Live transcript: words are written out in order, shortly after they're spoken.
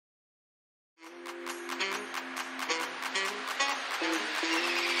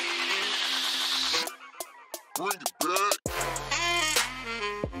Bring it back.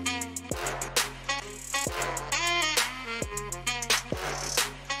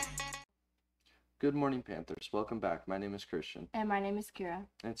 Good morning, Panthers. Welcome back. My name is Christian. And my name is Kira.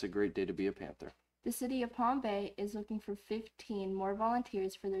 And it's a great day to be a Panther. The city of Palm Bay is looking for 15 more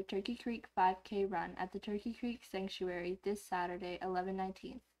volunteers for their Turkey Creek 5K run at the Turkey Creek Sanctuary this Saturday,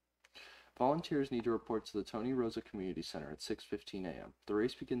 11/19. Volunteers need to report to the Tony Rosa Community Center at 6:15 a.m. The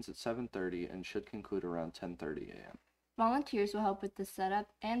race begins at 7:30 and should conclude around 10:30 a.m. Volunteers will help with the setup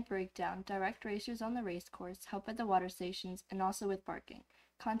and breakdown, direct racers on the race course, help at the water stations, and also with parking.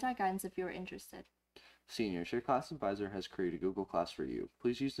 Contact guidance if you are interested. Seniors, your class advisor has created Google Class for you.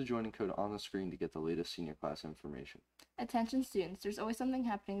 Please use the joining code on the screen to get the latest senior class information. Attention students, there's always something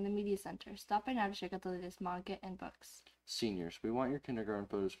happening in the media center. Stop by now to check out the latest manga and books. Seniors, we want your kindergarten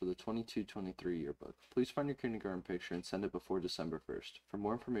photos for the 22-23 yearbook. Please find your kindergarten picture and send it before December 1st. For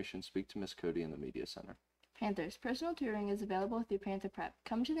more information, speak to Miss Cody in the media center. Panthers, personal tutoring is available through Panther Prep.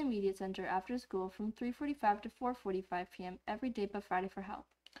 Come to the media center after school from 3:45 to 4:45 p.m. every day but Friday for help.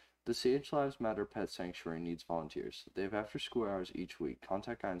 The CH Lives Matter Pet Sanctuary needs volunteers. They have after-school hours each week.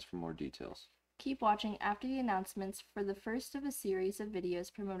 Contact guidance for more details. Keep watching after the announcements for the first of a series of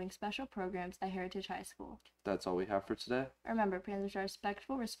videos promoting special programs at Heritage High School. That's all we have for today. Remember, Panthers are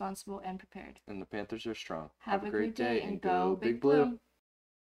respectful, responsible, and prepared. And the Panthers are strong. Have a great day and go Big Blue!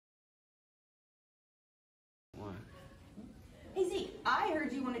 Hey Z, I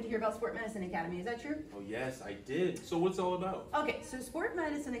heard you wanted to hear about Sport Medicine Academy, is that true? Oh yes, I did. So what's it all about? Okay, so Sport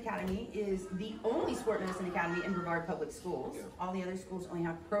Medicine Academy is the only Sport Medicine Academy in Brevard Public Schools. Yeah. All the other schools only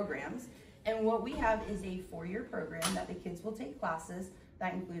have programs. And what we have is a 4-year program that the kids will take classes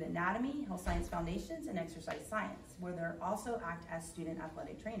that include anatomy, health science foundations, and exercise science, where they also act as student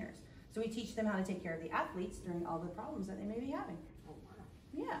athletic trainers. So we teach them how to take care of the athletes during all the problems that they may be having. Oh wow.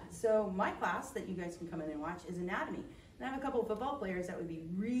 Yeah, so my class that you guys can come in and watch is anatomy. And I have a couple of football players that would be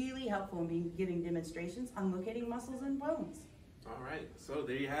really helpful in giving demonstrations on locating muscles and bones. All right, so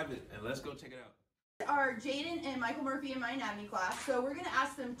there you have it, and let's go check it out. Are Jaden and Michael Murphy in my anatomy class, so we're going to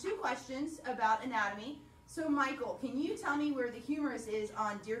ask them 2 questions about anatomy. So Michael, can you tell me where the humerus is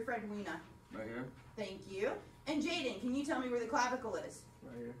on dear Fred Weena? Right here. Thank you. And Jaden, can you tell me where the clavicle is?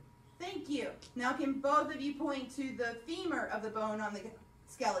 Right here. Thank you. Now can both of you point to the femur of the bone on the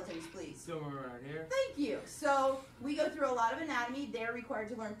skeletons, please? Somewhere right here. Thank you. So we go through a lot of anatomy. They're required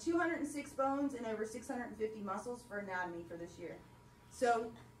to learn 206 bones and over 650 muscles for anatomy for this year.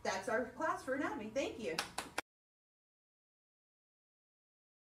 So that's our class for anatomy. Thank you.